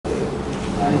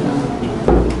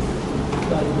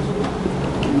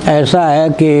ऐसा है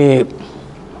कि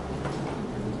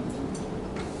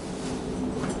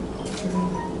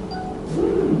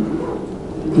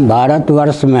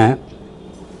भारतवर्ष में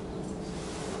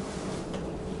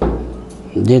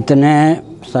जितने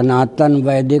सनातन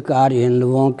वैदिक आर्य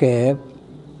हिंदुओं के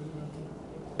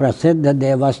प्रसिद्ध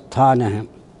देवस्थान हैं,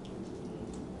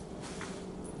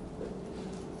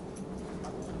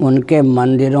 उनके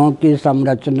मंदिरों की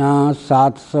संरचना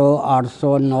 700,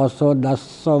 800, 900,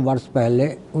 1000 वर्ष पहले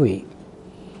हुई,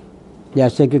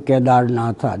 जैसे कि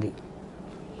केदारनाथ आदि।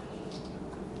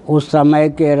 उस समय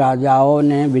के राजाओं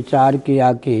ने विचार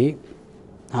किया कि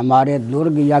हमारे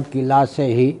दुर्ग या किला से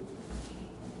ही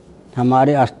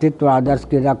हमारे अस्तित्व आदर्श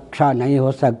की रक्षा नहीं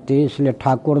हो सकती, इसलिए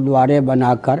ठाकुर द्वारे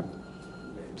बनाकर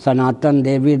सनातन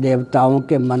देवी देवताओं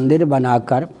के मंदिर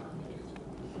बनाकर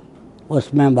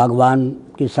उसमें भगवान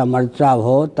की समर्चा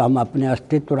हो तो हम अपने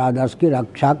अस्तित्व आदर्श की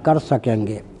रक्षा कर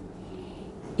सकेंगे।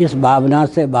 इस भावना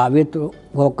से भावित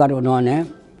होकर उन्होंने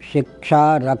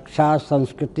शिक्षा, रक्षा,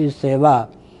 संस्कृति, सेवा,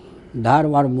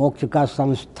 धर्म और मोक्ष का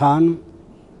संस्थान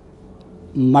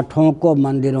मठों को,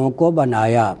 मंदिरों को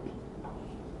बनाया।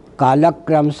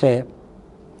 कालक्रम से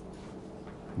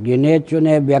गिने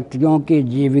चुने व्यक्तियों की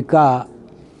जीविका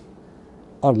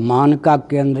और मान का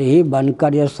केंद्र ही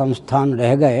बनकर ये संस्थान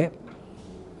रह गए।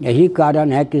 यही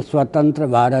कारण है कि स्वतंत्र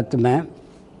भारत में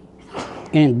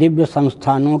इन दिव्य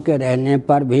संस्थानों के रहने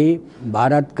पर भी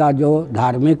भारत का जो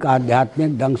धार्मिक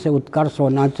आध्यात्मिक ढंग से उत्कर्ष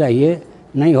होना चाहिए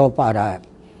नहीं हो पा रहा है।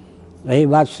 रही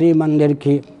बात श्री मंदिर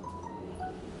की,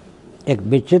 एक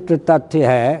विचित्र तथ्य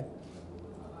है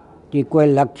कि कोई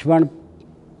लक्ष्मण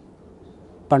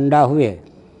पंडा हुए,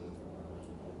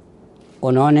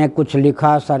 उन्होंने कुछ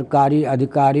लिखा, सरकारी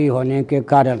अधिकारी होने के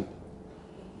कारण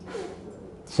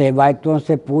सेवायतों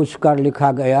से पूछकर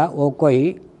लिखा गया। वो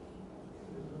कोई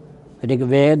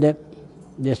ऋग्वेद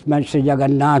जिसमें श्री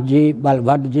जगन्नाथ जी,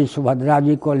 बलभद्र जी, सुभद्रा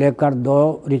जी को लेकर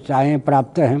 2 ऋचाएँ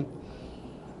प्राप्त हैं,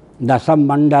 10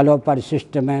 मंडलों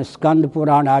परिशिष्ट में, स्कंद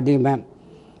पुराण आदि में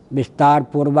विस्तार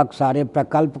पूर्वक सारे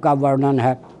प्रकल्प का वर्णन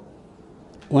है।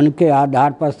 उनके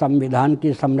आधार पर संविधान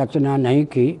की संरचना नहीं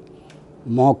की,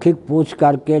 मौखिक पूछ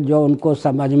करके जो उनको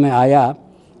समझ में आया,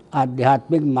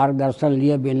 आध्यात्मिक मार्गदर्शन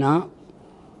लिए बिना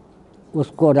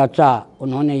उसको रचा।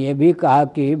 उन्होंने ये भी कहा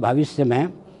कि भविष्य में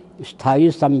स्थायी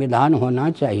संविधान होना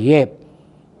चाहिए,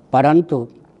 परंतु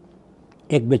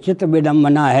एक विचित्र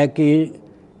विडंबना है कि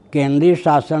केंद्रीय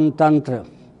शासन तंत्र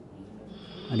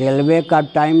रेलवे का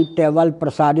टाइम टेबल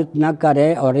प्रसारित न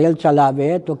करे और रेल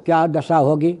चलावे तो क्या दशा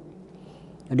होगी,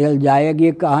 रेल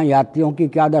जाएगी कहाँ, यात्रियों की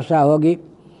क्या दशा होगी।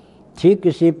 ठीक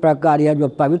इसी प्रकार यह जो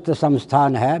पवित्र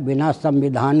संस्थान है बिना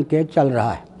संविधान के चल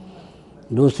रहा है।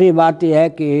 दूसरी बात यह है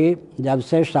कि जब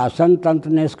से शासन तंत्र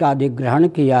ने इसका अधिग्रहण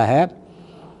किया है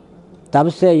तब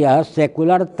से यह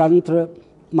सेकुलर तंत्र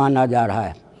माना जा रहा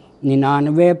है।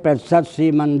 99%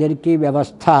 श्री मंदिर की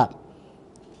व्यवस्था,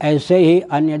 ऐसे ही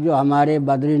अन्य जो हमारे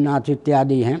बद्रीनाथ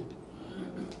इत्यादि हैं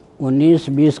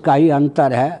 19-20 का ही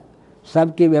अंतर है,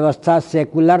 सबकी व्यवस्था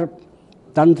सेकुलर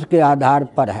तंत्र के आधार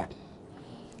पर है।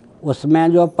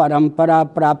 उसमें जो परंपरा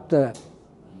प्राप्त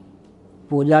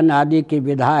पूजन आदि की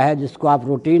विधा है, जिसको आप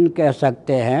रूटीन कह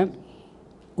सकते हैं,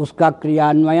 उसका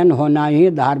क्रियान्वयन होना ही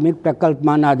धार्मिक प्रकल्प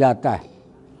माना जाता है।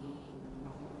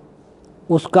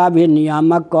 उसका भी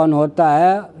नियामक कौन होता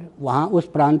है, वहाँ उस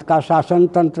प्रांत का शासन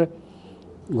तंत्र।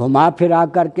 घुमा फिरा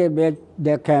करके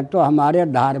देखें तो हमारे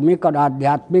धार्मिक और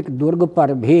आध्यात्मिक दुर्ग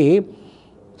पर भी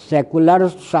सेकुलर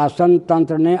शासन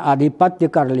तंत्र ने आधिपत्य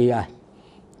कर लिया है।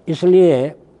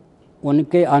 इसलिए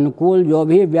उनके अनुकूल जो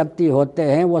भी व्यक्ति होते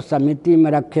हैं वो समिति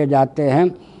में रखे जाते हैं,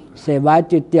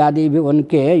 सेवायत इत्यादि भी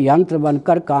उनके यंत्र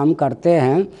बनकर काम करते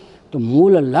हैं। तो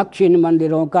मूल लक्ष्य इन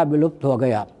मंदिरों का विलुप्त हो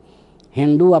गया।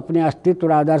 हिंदू अपने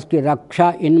अस्तित्व आदर्श की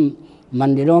रक्षा इन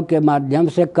मंदिरों के माध्यम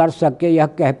से कर सके, यह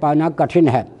कह पाना कठिन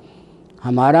है।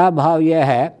 हमारा भाव यह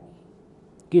है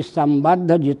कि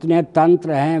संबद्ध जितने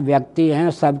तंत्र हैं, व्यक्ति हैं,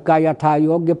 सबका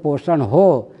यथायोग्य पोषण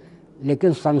हो,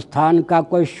 लेकिन संस्थान का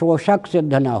कोई शोषक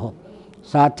सिद्ध न हो।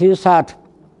 साथ ही साथ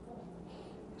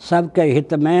सबके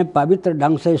हित में पवित्र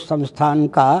ढंग से इस संस्थान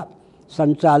का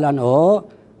संचालन हो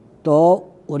तो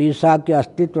उड़ीसा के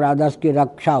अस्तित्व आदर्श की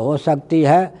रक्षा हो सकती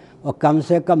है और कम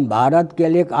से कम भारत के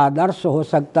लिए एक आदर्श हो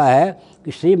सकता है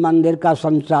कि श्री मंदिर का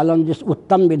संचालन जिस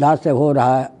उत्तम विधा से हो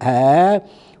रहा है,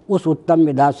 उस उत्तम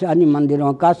विधा से अन्य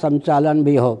मंदिरों का संचालन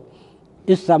भी हो।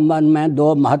 इस संबंध में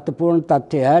 2 महत्वपूर्ण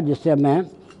तथ्य है जिसे मैं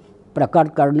प्रकट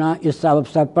करना इस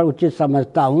अवसर पर उचित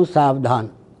समझता हूँ। सावधान।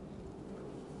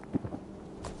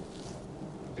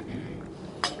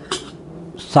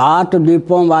 सात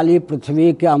द्वीपों वाली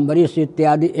पृथ्वी के अम्बरीश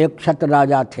इत्यादि एक क्षत्र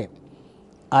राजा थे।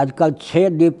 आजकल 6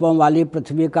 द्वीपों वाली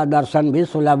पृथ्वी का दर्शन भी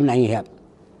सुलभ नहीं है।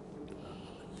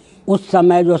 उस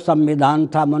समय जो संविधान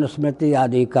था मनुस्मृति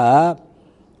आदि का,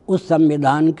 उस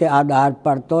संविधान के आधार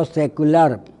पर तो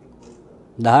सेकुलर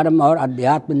धर्म और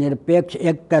अध्यात्म निरपेक्ष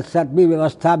 1% भी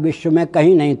व्यवस्था विश्व में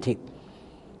कहीं नहीं थी।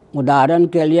 उदाहरण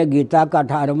के लिए गीता का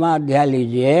 18वां अध्याय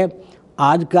लीजिए,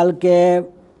 आजकल के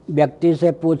व्यक्ति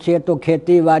से पूछिए तो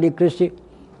खेती बाड़ी, कृषि,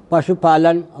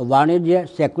 पशुपालन, वाणिज्य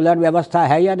सेकुलर व्यवस्था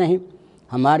है या नहीं?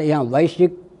 हमारे यहाँ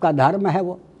वैश्विक का धर्म है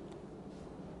वो।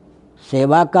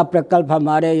 सेवा का प्रकल्प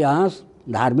हमारे यहाँ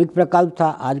धार्मिक प्रकल्प था,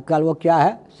 आजकल वो क्या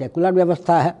है? सेकुलर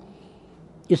व्यवस्था है।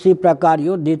 इसी प्रकार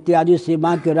युद्ध इत्यादि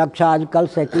सीमा की रक्षा आजकल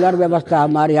सेकुलर व्यवस्था,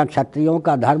 हमारे यहाँ क्षत्रियों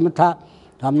का धर्म था।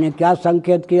 तो हमने क्या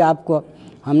संकेत किया आपको?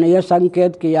 हमने ये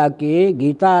संकेत किया कि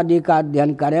गीता आदि का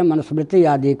अध्ययन करें, मनुस्मृति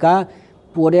आदि का,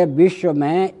 पूरे विश्व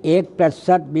में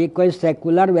 1% भी कोई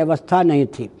सेकुलर व्यवस्था नहीं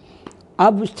थी।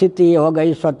 अब स्थिति हो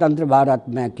गई स्वतंत्र भारत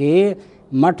में कि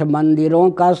मठ मंदिरों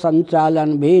का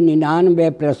संचालन भी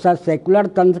 99% सेकुलर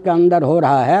तंत्र के अंदर हो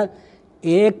रहा है।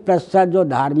 1% जो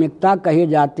धार्मिकता कही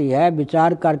जाती है,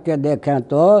 विचार करके देखें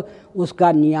तो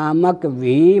उसका नियामक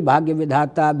भी, भाग्य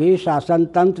विधाता भी शासन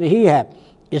तंत्र ही है।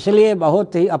 इसलिए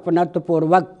बहुत ही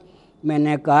अपनत्वपूर्वक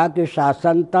मैंने कहा कि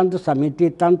शासन तंत्र, समिति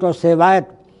तंत्र और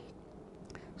सेवायत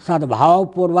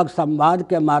सद्भावपूर्वक संवाद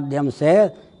के माध्यम से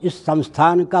इस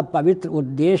संस्थान का पवित्र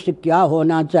उद्देश्य क्या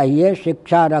होना चाहिए,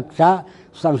 शिक्षा, रक्षा,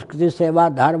 संस्कृति, सेवा,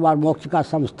 धर्म और मोक्ष का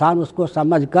संस्थान, उसको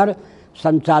समझकर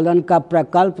संचालन का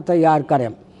प्रकल्प तैयार करें।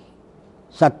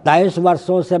 27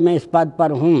 वर्षों से मैं इस पद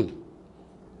पर हूँ।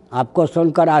 आपको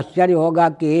सुनकर आश्चर्य होगा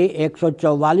कि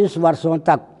 144 वर्षों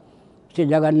तक श्री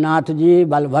जगन्नाथ जी,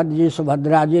 बलभद्र जी,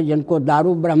 सुभद्रा जी, जिनको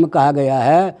दारू ब्रह्म कहा गया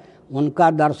है, उनका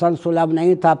दर्शन सुलभ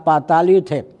नहीं था, पाताली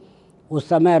थे। उस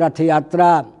समय रथ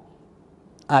यात्रा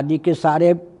आदि की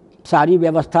सारी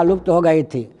व्यवस्था लुप्त हो गई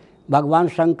थी। भगवान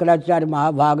शंकराचार्य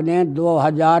महाभाग ने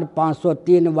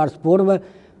 2503 वर्ष पूर्व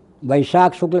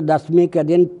वैशाख शुक्ल दशमी के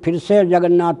दिन फिर से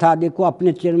जगन्नाथ आदि को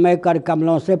अपने चिन्मय कर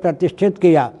कमलों से प्रतिष्ठित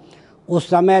किया। उस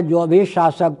समय जो भी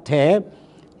शासक थे,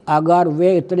 अगर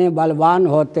वे इतने बलवान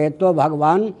होते तो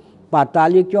भगवान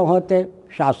पाताली क्यों होते?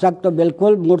 शासक तो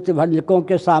बिल्कुल मूर्ति भंजकों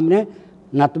के सामने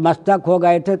नतमस्तक हो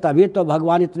गए थे, तभी तो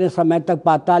भगवान इतने समय तक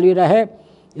पाताली रहे।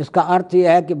 इसका अर्थ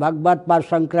यह है कि भगवत पाद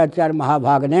शंकराचार्य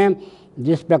महाभाग ने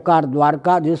जिस प्रकार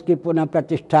द्वारकाधीश की पुनः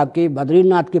प्रतिष्ठा की,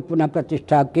 बद्रीनाथ की पुनः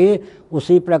प्रतिष्ठा की,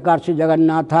 उसी प्रकार से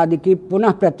जगन्नाथ आदि की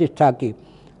पुनः प्रतिष्ठा की।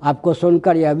 आपको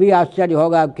सुनकर यह भी आश्चर्य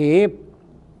होगा कि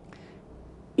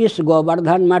इस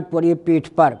गोवर्धन मठपुरी पीठ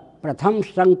पर प्रथम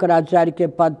शंकराचार्य के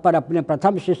पद पर अपने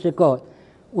प्रथम शिष्य को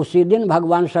उसी दिन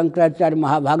भगवान शंकराचार्य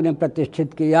महाभाग ने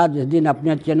प्रतिष्ठित किया, जिस दिन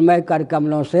अपने चिन्मय कर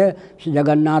कमलों से श्री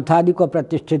जगन्नाथ आदि को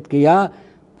प्रतिष्ठित किया।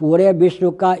 पूरे विश्व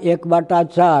का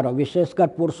 1/4 विशेषकर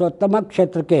पुरुषोत्तम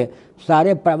क्षेत्र के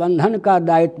सारे प्रबंधन का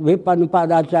दायित्व भी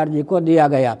पद्मपादाचार्य जी को दिया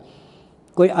गया।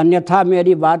 कोई अन्यथा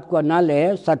मेरी बात को न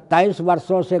ले। 27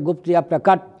 वर्षों से गुप्त या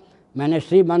प्रकट मैंने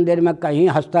श्री मंदिर में कहीं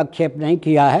हस्तक्षेप नहीं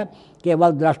किया है,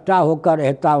 केवल दृष्टा होकर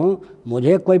रहता हूँ।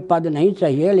 मुझे कोई पद नहीं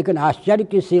चाहिए, लेकिन आश्चर्य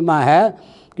की सीमा है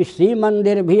कि श्री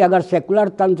मंदिर भी अगर सेकुलर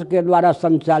तंत्र के द्वारा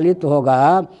संचालित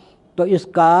होगा तो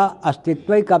इसका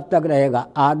अस्तित्व ही कब तक रहेगा?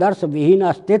 आदर्श विहीन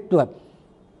अस्तित्व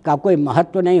का कोई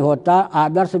महत्व नहीं होता।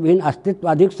 आदर्श विहीन अस्तित्व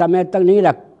अधिक समय तक नहीं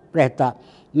रहता।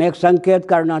 मैं एक संकेत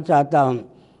करना चाहता हूँ।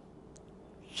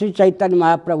 श्री चैतन्य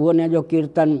महाप्रभु ने जो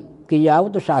कीर्तन किया वो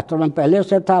तो शास्त्रों में पहले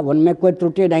से था, उनमें कोई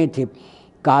त्रुटि नहीं थी।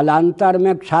 कालांतर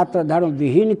में क्षात्र धर्म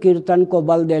विहीन कीर्तन को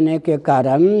बल देने के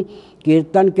कारण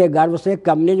कीर्तन के गर्भ से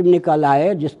कम्युनिज्म निकल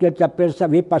आए, जिसके चपेट से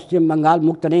अभी पश्चिम बंगाल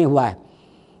मुक्त नहीं हुआ है।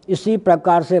 इसी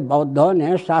प्रकार से बौद्धों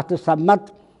ने शास्त्र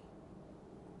सम्मत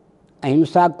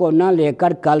अहिंसा को न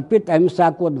लेकर कल्पित अहिंसा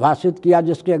को उद्भाषित किया,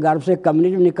 जिसके गर्भ से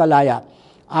कम्युनिज्म निकल आया।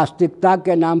 आस्तिकता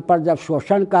के नाम पर जब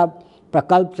शोषण का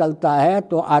प्रकल्प चलता है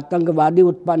तो आतंकवादी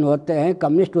उत्पन्न होते हैं,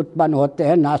 कम्युनिस्ट उत्पन्न होते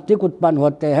हैं, नास्तिक उत्पन्न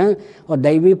होते हैं और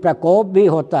दैवी प्रकोप भी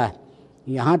होता है।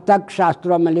 यहाँ तक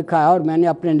शास्त्रों में लिखा है और मैंने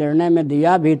अपने निर्णय में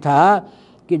दिया भी था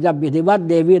कि जब विधिवत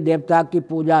देवी देवता की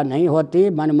पूजा नहीं होती,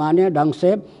 मनमाने ढंग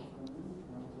से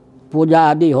पूजा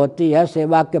आदि होती है,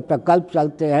 सेवा के प्रकल्प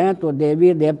चलते हैं, तो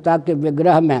देवी देवता के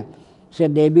विग्रह में से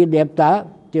देवी देवता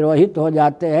तिरोहित हो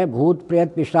जाते हैं। भूत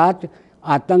प्रेत पिशाच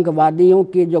आतंकवादियों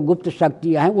की जो गुप्त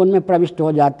शक्तियाँ हैं उनमें प्रविष्ट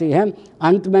हो जाती हैं।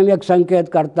 अंत में मैं एक संकेत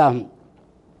करता हूँ।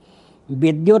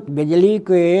 विद्युत बिजली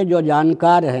के जो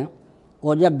जानकार हैं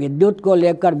वो जब विद्युत को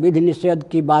लेकर विधि निषेध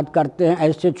की बात करते हैं,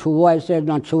 ऐसे छुओ, ऐसे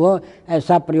न छुओ,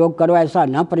 ऐसा प्रयोग करो, ऐसा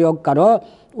न प्रयोग करो,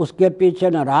 उसके पीछे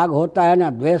न राग होता है, न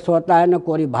द्वेष होता है, न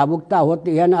कोई भावुकता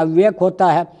होती है, न अविवेक होता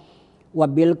है। वह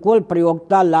बिल्कुल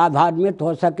प्रयोगता लाभान्वित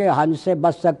हो सके, हानि से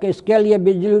बच सके, इसके लिए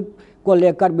बिजली को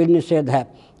लेकर भी निषेध है।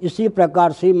 इसी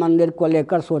प्रकार से मंदिर को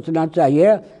लेकर सोचना चाहिए।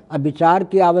 अब विचार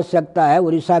की आवश्यकता है।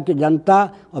 उड़ीसा की जनता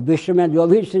और विश्व में जो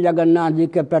भी श्री जगन्नाथ जी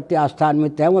के प्रति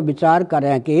आस्थान्वित हैं वो विचार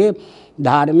करें कि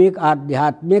धार्मिक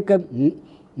आध्यात्मिक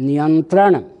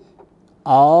नियंत्रण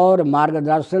और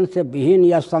मार्गदर्शन से विहीन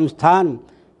यह संस्थान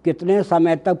कितने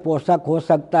समय तक पोषक हो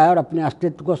सकता है और अपने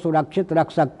अस्तित्व को सुरक्षित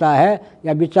रख सकता है,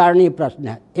 यह विचारणीय प्रश्न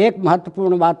है। एक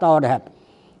महत्वपूर्ण बात और है,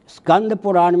 स्कंद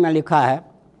पुराण में लिखा है,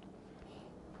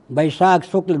 वैशाख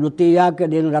शुक्ल द्वितीया के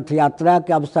दिन रथ यात्रा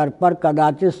के अवसर पर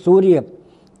कदाचित सूर्य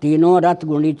तीनों रथ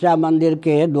गुंडीचा मंदिर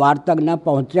के द्वार तक न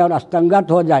पहुँचे और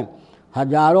अस्तंगत हो जाए।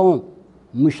 हजारों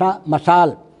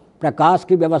मशाल प्रकाश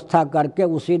की व्यवस्था करके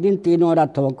उसी दिन तीनों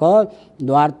रथों को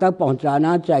द्वार तक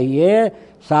पहुंचाना चाहिए।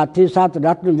 साथ ही साथ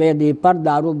रत्न वेदी पर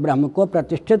दारू ब्रह्म को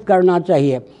प्रतिष्ठित करना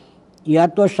चाहिए। यह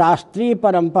तो शास्त्रीय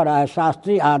परंपरा है,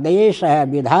 शास्त्रीय आदेश है,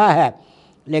 विधा है।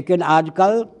 लेकिन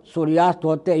आजकल सूर्यास्त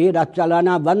होते ही रथ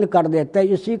चलाना बंद कर देते,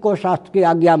 इसी को शास्त्र की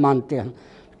आज्ञा मानते हैं।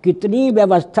 कितनी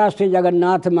व्यवस्था श्री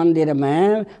जगन्नाथ मंदिर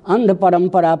में अंध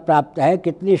परंपरा प्राप्त है,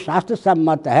 कितनी शास्त्र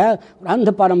सम्मत है, और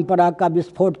अंध परंपरा का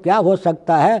विस्फोट क्या हो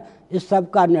सकता है, इस सब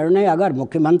का निर्णय अगर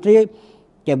मुख्यमंत्री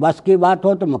के बस की बात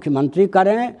हो तो मुख्यमंत्री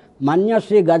करें, माननीय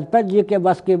श्री गजपति जी के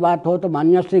बस की बात हो तो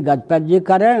माननीय श्री गजपति जी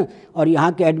करें, और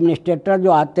यहाँ के एडमिनिस्ट्रेटर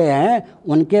जो आते हैं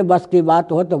उनके बस की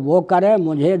बात हो तो वो करें।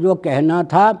 मुझे जो कहना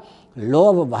था,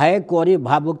 लोभ भय कोरी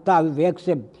भावुकता विवेक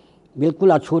से बिल्कुल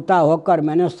अछूता होकर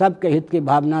मैंने सबके हित की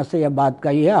भावना से यह बात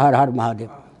कही है। हर हर महादेव।